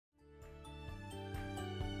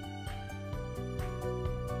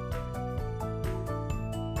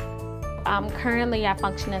Currently, I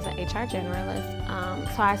function as an HR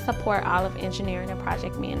generalist, so I support all of engineering and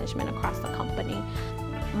project management across the company.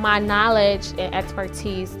 My knowledge and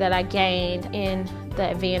expertise that I gained in the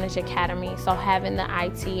Advantage Academy, so having the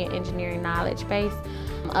IT and engineering knowledge base,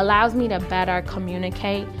 allows me to better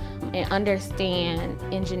communicate and understand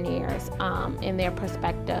engineers and their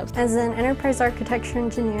perspectives. As an enterprise architecture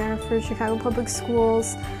engineer for Chicago Public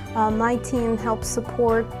Schools, my team helps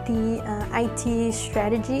support the IT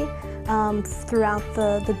strategy throughout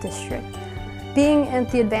the district. Being at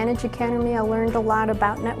the Advantage Academy, I learned a lot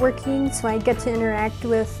about networking, so I get to interact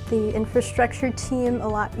with the infrastructure team a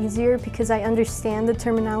lot easier because I understand the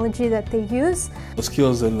terminology that they use. The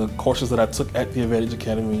skills and the courses that I took at the Advantage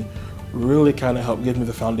Academy really kind of helped give me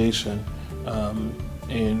the foundation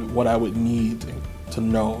and what I would need to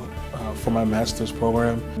know for my master's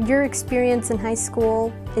program. Your experience in high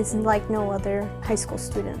school is like no other high school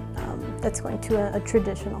student that's going to a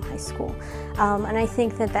traditional high school. And I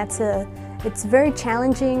think that it's very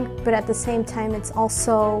challenging, but at the same time it's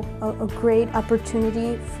also a great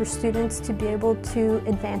opportunity for students to be able to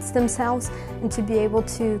advance themselves and to be able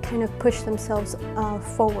to kind of push themselves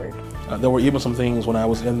forward. There were even some things when I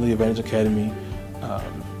was in the Advantage Academy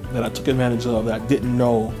that I took advantage of that I didn't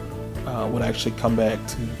know would actually come back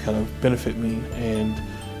to kind of benefit me, and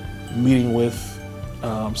meeting with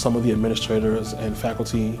some of the administrators and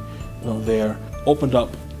faculty there opened up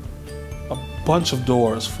a bunch of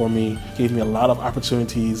doors for me, gave me a lot of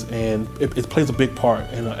opportunities, and it plays a big part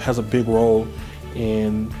and it has a big role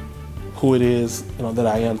in who it is that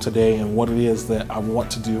I am today and what it is that I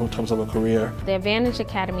want to do in terms of a career. The Advantage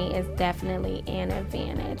Academy is definitely an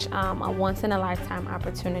advantage, a once-in-a-lifetime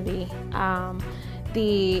opportunity.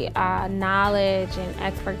 The knowledge and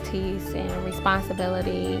expertise and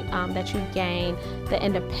responsibility that you gain, the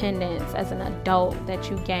independence as an adult that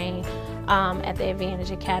you gain at the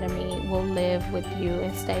Advantage Academy will live with you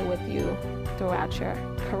and stay with you throughout your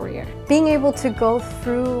career. Being able to go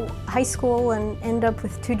through high school and end up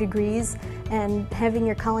with 2 degrees and having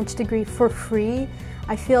your college degree for free,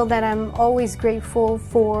 I feel that I'm always grateful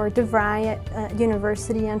for DeVry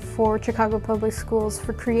University and for Chicago Public Schools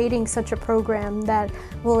for creating such a program that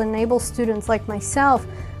will enable students like myself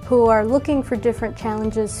who are looking for different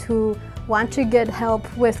challenges, who want to get help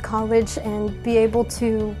with college and be able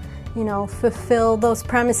to fulfill those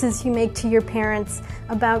promises you make to your parents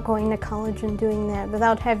about going to college and doing that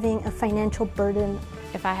without having a financial burden.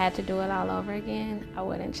 If I had to do it all over again, I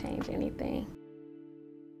wouldn't change anything.